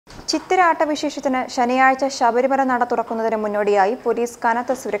ചിത്തിരാട്ട വിശേഷത്തിന് ശനിയാഴ്ച ശബരിമല നട തുറക്കുന്നതിന് മുന്നോടിയായി പോലീസ്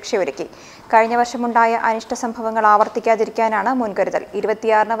കനത്ത സുരക്ഷയൊരുക്കി. കഴിഞ്ഞ വർഷമുണ്ടായ അനിഷ്ട സംഭവങ്ങൾ ആവർത്തിക്കാതിരിക്കാനാണ് മുൻകരുതൽ.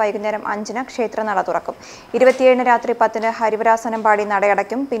 26-ന് വൈകുന്നേരം 5-ന് ക്ഷേത്രനട തുറക്കും. 27-ന് രാത്രി 10-ന് ഹരിവരാസനം പാടി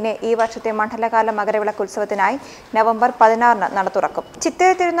നടയടയ്ക്കും. പിന്നെ ഈ വർഷത്തെ മണ്ഡലകാല മകരവിളക്ക് ഉത്സവത്തിനായി നവംബർ 16-ന് നട തുറക്കും.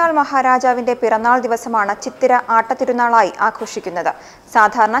 ചിത്തിര തിരുനാൾ മഹാരാജാവിന്റെ പിറന്നാൾ ദിവസമാണ് ചിത്തിര ആട്ടത്തിരുനാളായി ആഘോഷിക്കുന്നത്.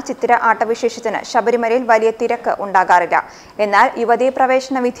 സാധാരണ ചിത്തിര ആട്ടവിശേഷത്തിന് ശബരിമലയിൽ വലിയ തിരക്ക് ഉണ്ടാകാറില്ല. എന്നാൽ യുവതീ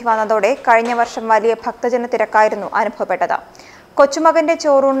പ്രവേശന വിധി വന്നതോടെ കഴിഞ്ഞ വർഷം വലിയ ഭക്തജന തിരക്കായിരുന്നു അനുഭവപ്പെട്ടത്. കൊച്ചുമകന്റെ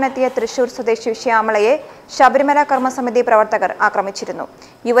ചോറൂണിനെത്തിയ തൃശൂർ സ്വദേശി ശ്യാമളയെ ശബരിമല കർമ്മസമിതി പ്രവർത്തകർ ആക്രമിച്ചിരുന്നു.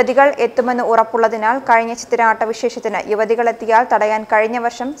 യുവതികൾ എത്തുമെന്ന് ഉറപ്പുള്ളതിനാൽ കഴിഞ്ഞ ചിത്തിരാട്ട വിശേഷത്തിന് യുവതികളെത്തിയാൽ തടയാൻ കഴിഞ്ഞ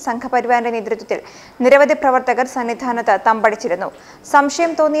വർഷം സംഘപരിവാറിന്റെ നേതൃത്വത്തിൽ നിരവധി പ്രവർത്തകർ സന്നിധാനത്ത് തമ്പടിച്ചിരുന്നു.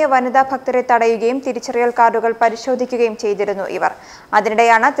 സംശയം തോന്നിയ വനിതാ ഭക്തരെ തടയുകയും തിരിച്ചറിയൽ കാർഡുകൾ പരിശോധിക്കുകയും ചെയ്തിരുന്നു ഇവർ.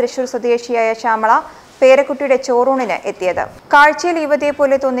 അതിനിടെയാണ് തൃശൂർ സ്വദേശിയായ ശ്യാമള പേരക്കുട്ടിയുടെ ചോറൂണിന് എത്തിയത്. കാഴ്ചയിൽ യുവതിയെ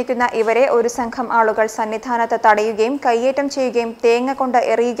പോലെ തോന്നിക്കുന്ന ഇവരെ ഒരു സംഘം ആളുകൾ സന്നിധാനത്ത് തടയുകയും കയ്യേറ്റം ചെയ്യുകയും തേങ്ങ കൊണ്ട്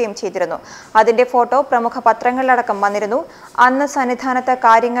എറിയുകയും ചെയ്തിരുന്നു. അതിന്റെ ഫോട്ടോ പ്രമുഖ പത്രങ്ങളിലടക്കം വന്നിരുന്നു. അന്ന് സന്നിധാനത്ത്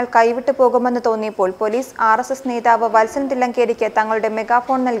കാര്യങ്ങൾ കൈവിട്ടു പോകുമെന്ന് തോന്നിയപ്പോൾ പോലീസ് RSS നേതാവ് വത്സൻ തില്ലങ്കേരിക്ക് തങ്ങളുടെ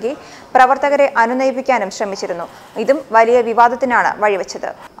മെഗാഫോൺ നൽകി പ്രവർത്തകരെ അനുനയിപ്പിക്കാനും ശ്രമിച്ചിരുന്നു. ഇതും വലിയ വിവാദത്തിനാണ് വഴിവെച്ചത്.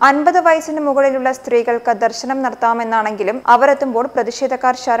 50 വയസ്സിന് മുകളിലുള്ള സ്ത്രീകൾക്ക് ദർശനം നടത്താമെന്നാണെങ്കിലും അവരെത്തുമ്പോൾ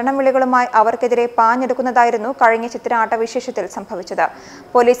പ്രതിഷേധക്കാർ ശരണം വിളികളുമായി അവർക്കെതിരെ ായിരുന്നു കഴിഞ്ഞ ചിത്തിര ആട്ടവിശേഷത്തിൽ സംഭവിച്ചത്.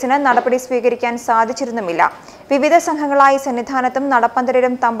 പോലീസിന് നടപടി സ്വീകരിക്കാൻ സാധിച്ചിരുന്നുമില്ല. വിവിധ സംഘങ്ങളായി സന്നിധാനത്തും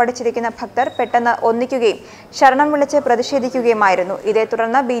നടപ്പന്തലിലും തമ്പടിച്ചിരിക്കുന്ന ഭക്തർ പെട്ടെന്ന് ഒന്നിക്കുകയും ശരണം വിളിച്ച് പ്രതിഷേധിക്കുകയുമായിരുന്നു. ഇതേ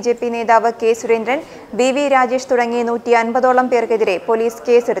തുടർന്ന് BJP നേതാവ് K. സുരേന്ദ്രൻ, BV രാജേഷ് തുടങ്ങി 150ഓളം പേർക്കെതിരെ പോലീസ്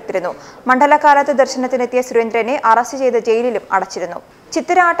കേസെടുത്തിരുന്നു. മണ്ഡലകാലത്ത് ദർശനത്തിനെത്തിയ സുരേന്ദ്രനെ അറസ്റ്റ് ചെയ്ത് ജയിലിലും അടച്ചിരുന്നു.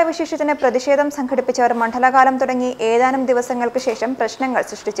 ചിത്തിര ആട്ടവിശേഷത്തിന് പ്രതിഷേധം സംഘടിപ്പിച്ചവർ മണ്ഡലകാലം തുടങ്ങി ഏതാനും ദിവസങ്ങൾക്ക് ശേഷം പ്രശ്നങ്ങൾ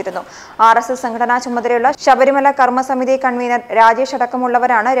സൃഷ്ടിച്ചിരുന്നു. RSS സംഘടനാ ചുമതലയുള്ള ശബരിമല കർമ്മസമിതി കൺവീനർ രാജേഷ്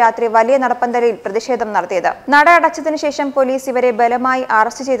അടക്കമുള്ളവരാണ് രാത്രി വലിയ നടപ്പന്തലിൽ പ്രതിഷേധം നടത്തിയത്. നട അടച്ചതിനു ശേഷം പോലീസ് ഇവരെ ബലമായി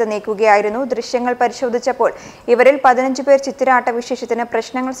അറസ്റ്റ് ചെയ്ത് നീക്കുകയായിരുന്നു. ദൃശ്യങ്ങൾ പരിശോധിച്ചപ്പോൾ ഇവരിൽ 15 പേർ ചിത്തിര ആട്ടവിശേഷത്തിന്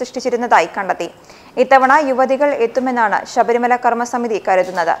പ്രശ്നങ്ങൾ സൃഷ്ടിച്ചിരുന്നതായി കണ്ടെത്തി. ഇത്തവണ യുവതികൾ എത്തുമെന്നാണ് ശബരിമല കർമ്മസമിതി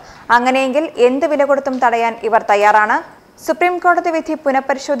കരുതുന്നത്. അങ്ങനെയെങ്കിൽ എന്ത് വില കൊടുത്തും തടയാൻ ഇവർ തയ്യാറാണ്. സുപ്രീം കോടതി വിധി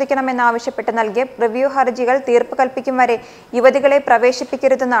പുനഃപരിശോധിക്കണമെന്നാവശ്യപ്പെട്ട് നൽകിയ റിവ്യൂ ഹർജികൾ തീർപ്പ് കൽപ്പിക്കും വരെ യുവതികളെ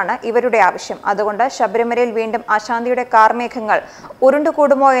പ്രവേശിപ്പിക്കരുതെന്നാണ് ഇവരുടെ ആവശ്യം. അതുകൊണ്ട് ശബരിമലയിൽ വീണ്ടും അശാന്തിയുടെ കാർമേഘങ്ങൾ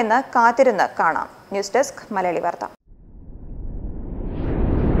ഉരുണ്ടുകൂടുമോ എന്ന് കാത്തിരുന്ന് കാണാം. ന്യൂസ് ഡെസ്ക് മലയാളി വാർത്ത.